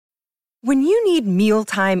When you need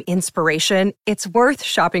mealtime inspiration, it's worth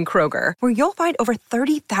shopping Kroger, where you'll find over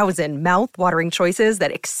 30,000 mouth-watering choices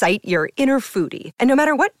that excite your inner foodie. And no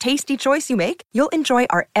matter what tasty choice you make, you'll enjoy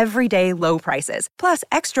our everyday low prices, plus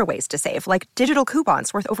extra ways to save, like digital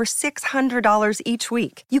coupons worth over $600 each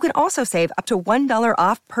week. You can also save up to $1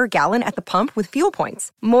 off per gallon at the pump with fuel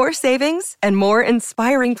points. More savings and more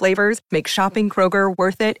inspiring flavors make shopping Kroger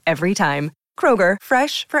worth it every time. Kroger,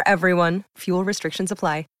 fresh for everyone. Fuel restrictions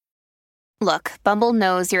apply. Look, Bumble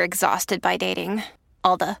knows you're exhausted by dating.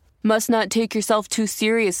 All the, must not take yourself too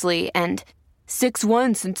seriously, and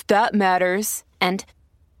 6'1" since that matters, and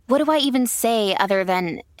what do I even say other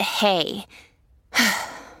than, hey?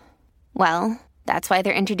 Well, that's why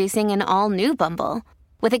they're introducing an all-new Bumble,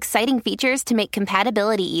 with exciting features to make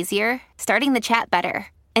compatibility easier, starting the chat better,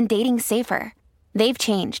 and dating safer. They've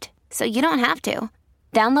changed, so you don't have to.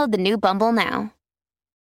 Download the new Bumble now.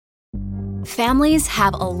 Families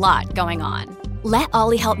have a lot going on. Let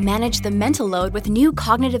Ollie help manage the mental load with new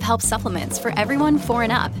cognitive help supplements for everyone 4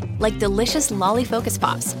 and up, like delicious Lolly Focus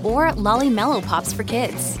Pops or Lolly Mellow Pops for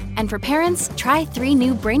kids. And for parents, try 3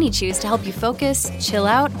 new Brainy Chews to help you focus, chill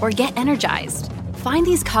out, or get energized. Find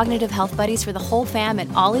these cognitive health buddies for the whole fam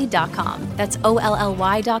at ollie.com. That's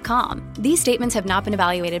OLLY.com. These statements have not been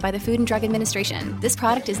evaluated by the Food and Drug Administration. This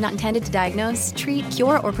product is not intended to diagnose, treat,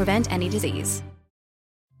 cure, or prevent any disease.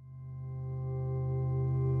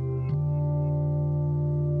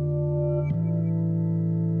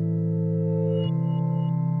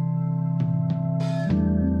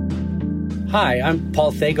 Hi, I'm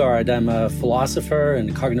Paul Thagard. I'm a philosopher and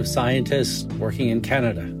a cognitive scientist working in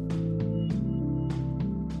Canada.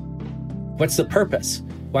 What's the purpose?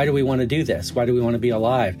 Why do we want to do this? Why do we want to be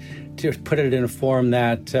alive? To put it in a form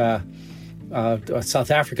that a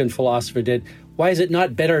South African philosopher did, why is it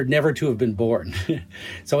not better never to have been born?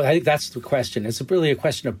 So I think that's the question. It's really a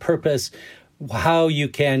question of purpose, how you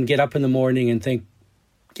can get up in the morning and think,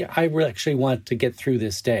 yeah, I really actually want to get through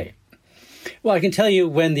this day. Well, I can tell you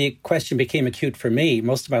when the question became acute for me.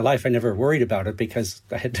 Most of my life, I never worried about it because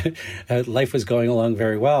life was going along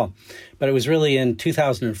very well. But it was really in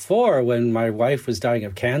 2004 when my wife was dying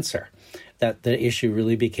of cancer that the issue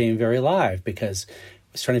really became very live, because I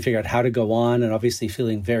was trying to figure out how to go on and obviously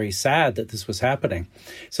feeling very sad that this was happening.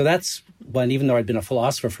 So that's when, even though I'd been a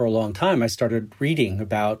philosopher for a long time, I started reading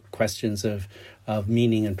about questions of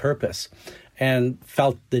meaning and purpose, and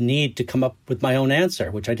felt the need to come up with my own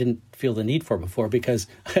answer, which I didn't feel the need for before, because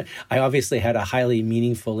I obviously had a highly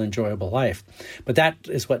meaningful, enjoyable life. But that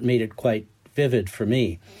is what made it quite vivid for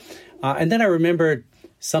me. And then I remembered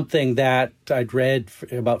something that I'd read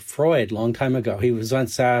about Freud a long time ago. He was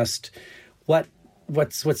once asked,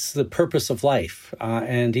 what's the purpose of life?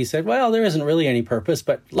 And he said, well, there isn't really any purpose,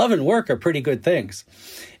 but love and work are pretty good things.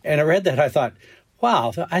 And I read that, I thought,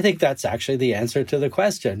 wow, I think that's actually the answer to the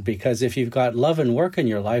question, because if you've got love and work in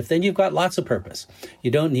your life, then you've got lots of purpose.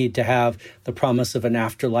 You don't need to have the promise of an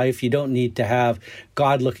afterlife. You don't need to have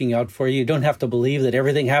God looking out for you. You don't have to believe that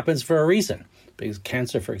everything happens for a reason, because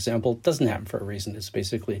cancer, for example, doesn't happen for a reason. It's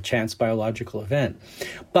basically a chance biological event.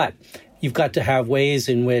 But you've got to have ways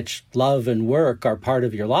in which love and work are part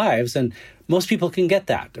of your lives, and most people can get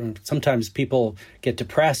that. And sometimes people get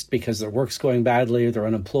depressed because their work's going badly, or they're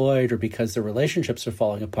unemployed, or because their relationships are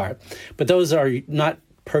falling apart. But those are not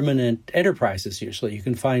permanent enterprises usually. You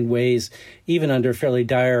can find ways, even under fairly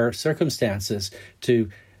dire circumstances, to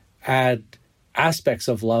add aspects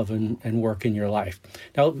of love and work in your life.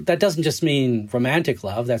 Now, that doesn't just mean romantic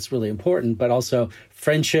love. That's really important, but also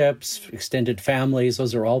friendships, extended families,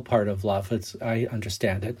 those are all part of love. I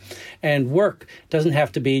understand it. And work doesn't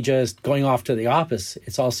have to be just going off to the office.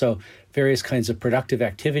 It's also various kinds of productive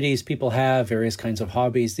activities people have, various kinds of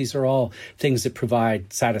hobbies. These are all things that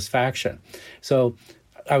provide satisfaction. So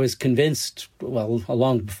I was convinced, well,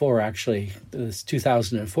 long before actually this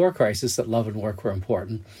 2004 crisis, that love and work were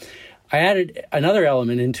important. I added another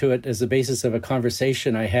element into it as the basis of a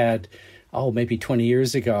conversation I had, maybe 20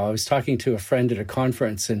 years ago. I was talking to a friend at a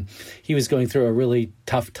conference, and he was going through a really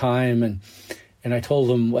tough time. And I told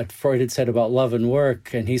him what Freud had said about love and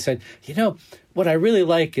work. And he said, what I really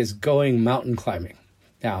like is going mountain climbing.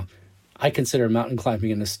 Now, I consider mountain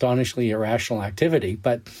climbing an astonishingly irrational activity,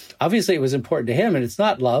 but obviously it was important to him. And it's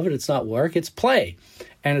not love and it's not work, it's play.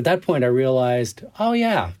 And at that point, I realized,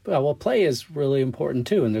 play is really important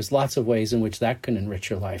too. And there's lots of ways in which that can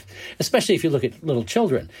enrich your life, especially if you look at little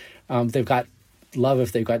children. They've got love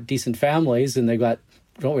if they've got decent families, and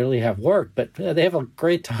don't really have work, but they have a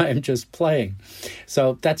great time just playing.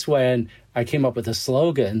 So that's when I came up with a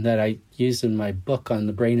slogan that I used in my book on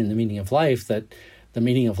the brain and the meaning of life, that the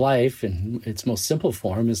meaning of life in its most simple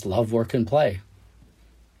form is love, work, and play.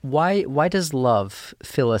 Why does love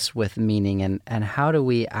fill us with meaning, and how do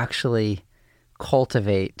we actually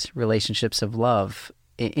cultivate relationships of love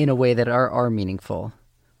in a way that are meaningful?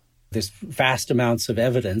 There's vast amounts of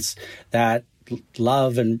evidence that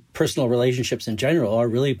love and personal relationships in general are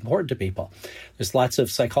really important to people. There's lots of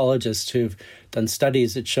psychologists who've done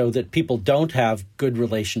studies that show that people don't have good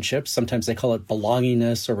relationships. Sometimes they call it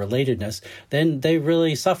belongingness or relatedness. Then they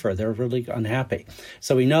really suffer. They're really unhappy.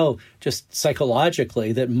 So we know just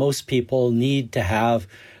psychologically that most people need to have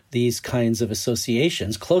these kinds of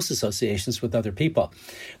associations, close associations with other people.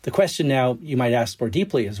 The question now you might ask more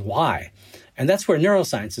deeply is why? And that's where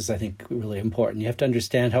neuroscience is, I think, really important. You have to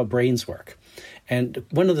understand how brains work. And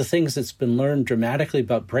one of the things that's been learned dramatically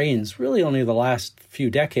about brains, really only the last few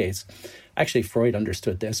decades, actually Freud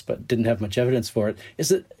understood this, but didn't have much evidence for it, is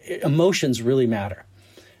that emotions really matter.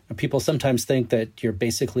 And people sometimes think that you're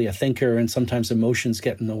basically a thinker and sometimes emotions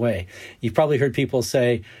get in the way. You've probably heard people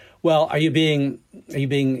say, well, are you being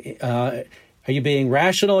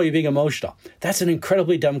rational or are you being emotional? That's an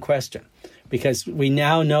incredibly dumb question, because we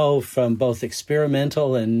now know from both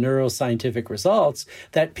experimental and neuroscientific results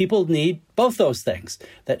that people need both those things.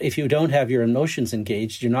 That if you don't have your emotions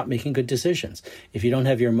engaged, you're not making good decisions. If you don't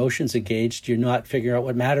have your emotions engaged, you're not figuring out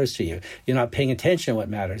what matters to you. You're not paying attention to what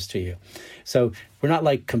matters to you. So we're not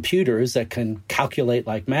like computers that can calculate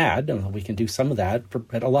like mad. We can do some of that,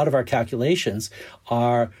 but a lot of our calculations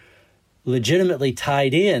are legitimately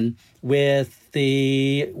tied in with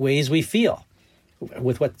the ways we feel,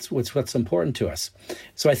 with what's important to us.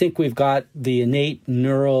 So I think we've got the innate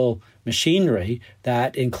neural machinery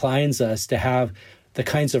that inclines us to have the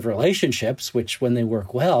kinds of relationships which, when they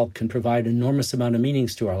work well, can provide enormous amount of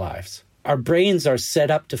meanings to our lives. Our brains are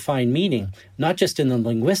set up to find meaning, not just in the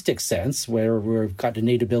linguistic sense, where we've got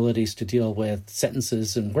innate abilities to deal with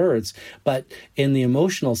sentences and words, but in the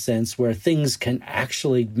emotional sense, where things can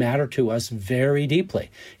actually matter to us very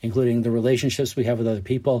deeply, including the relationships we have with other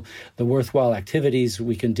people, the worthwhile activities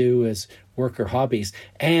we can do as work or hobbies,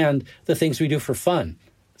 and the things we do for fun,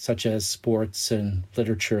 such as sports and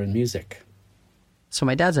literature and music. So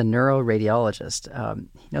my dad's a neuroradiologist.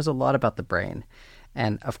 He knows a lot about the brain.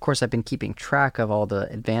 And of course, I've been keeping track of all the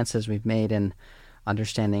advances we've made in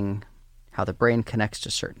understanding how the brain connects to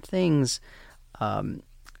certain things,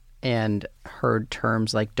 and heard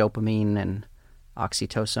terms like dopamine and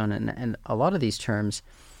oxytocin and a lot of these terms.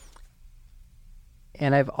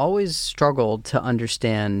 And I've always struggled to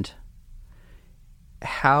understand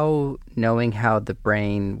how knowing how the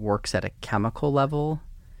brain works at a chemical level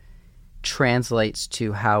translates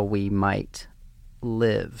to how we might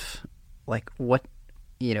live. Like what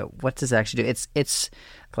does it actually do? It's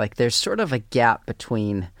like there's sort of a gap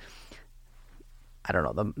between, I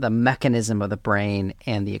don't know, the mechanism of the brain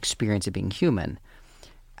and the experience of being human.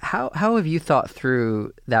 How have you thought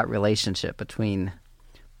through that relationship between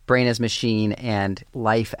brain as machine and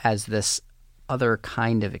life as this other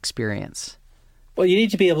kind of experience? Well, you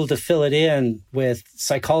need to be able to fill it in with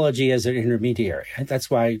psychology as an intermediary.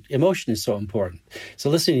 That's why emotion is so important. So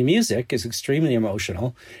listening to music is extremely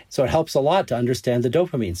emotional. So it helps a lot to understand the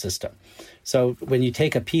dopamine system. So when you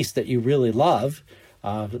take a piece that you really love,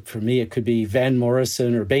 for me, it could be Van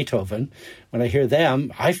Morrison or Beethoven. When I hear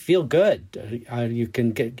them, I feel good. You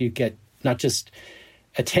get not just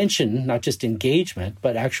attention, not just engagement,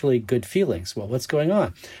 but actually good feelings. Well, what's going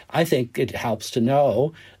on? I think it helps to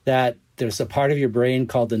know that there's a part of your brain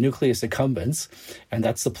called the nucleus accumbens, and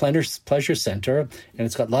that's the pleasure center, and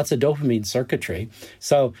it's got lots of dopamine circuitry.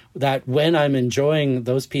 So that when I'm enjoying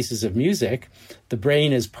those pieces of music, the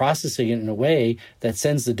brain is processing it in a way that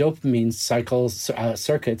sends the dopamine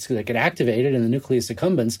circuits that get activated, and the nucleus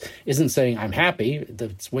accumbens isn't saying, I'm happy.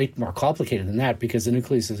 It's way more complicated than that, because the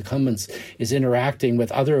nucleus accumbens is interacting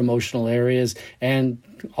with other emotional areas and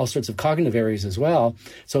all sorts of cognitive areas as well.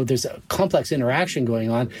 So there's a complex interaction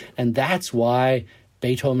going on, and that's why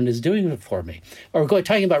Beethoven is doing it for me. Or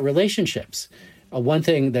talking about relationships. One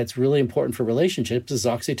thing that's really important for relationships is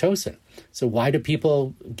oxytocin. So why do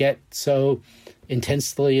people get so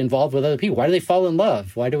intensely involved with other people? Why do they fall in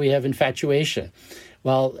love? Why do we have infatuation?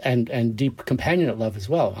 Well, and deep companionate love as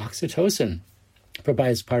well. Oxytocin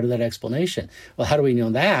provides part of that explanation. Well, how do we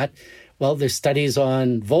know that? Well, there's studies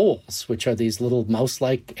on voles, which are these little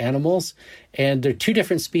mouse-like animals. And there are two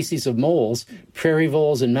different species of moles, prairie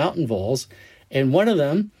voles and mountain voles. And one of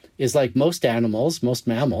them is like most animals, most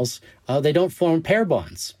mammals, they don't form pair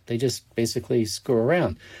bonds. They just basically screw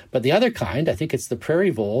around. But the other kind, I think it's the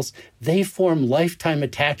prairie voles, they form lifetime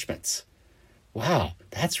attachments. Wow,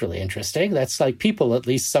 that's really interesting. That's like people, at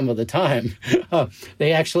least some of the time.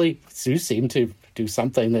 They actually do seem to do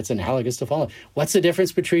something that's analogous to falling in love. What's the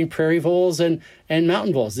difference between prairie voles and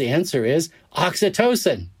mountain voles? The answer is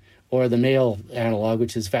oxytocin, or the male analog,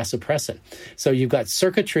 which is vasopressin. So you've got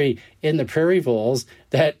circuitry in the prairie voles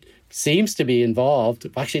that seems to be involved.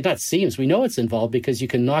 Actually, not seems. We know it's involved because you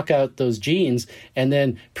can knock out those genes and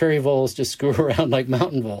then prairie voles just screw around like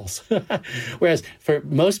mountain voles. Whereas for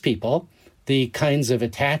most people, the kinds of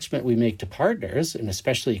attachment we make to partners, and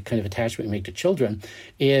especially kind of attachment we make to children,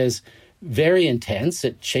 is very intense.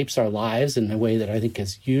 It shapes our lives in a way that I think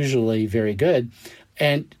is usually very good.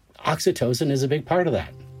 And oxytocin is a big part of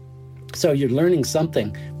that. So you're learning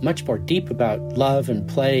something much more deep about love and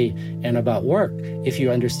play and about work if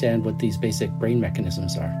you understand what these basic brain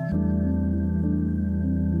mechanisms are.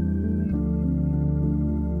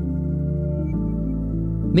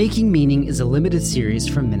 Making Meaning is a limited series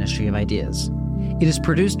from Ministry of Ideas. It is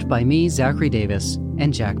produced by me, Zachary Davis,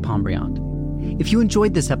 and Jack Pombriand. If you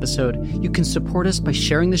enjoyed this episode, you can support us by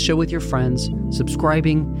sharing the show with your friends,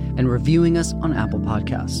 subscribing, and reviewing us on Apple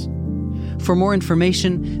Podcasts. For more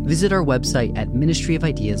information, visit our website at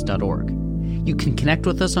ministryofideas.org. You can connect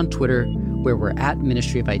with us on Twitter, where we're at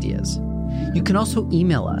Ministry of Ideas. You can also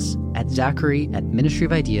email us at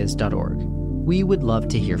zachary@ministryofideas.org. We would love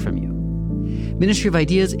to hear from you. Ministry of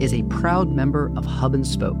Ideas is a proud member of Hub and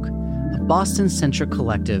Spoke, a Boston-centric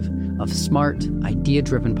collective of smart,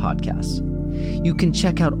 idea-driven podcasts. You can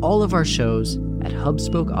check out all of our shows at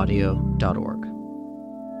hubspokeaudio.org.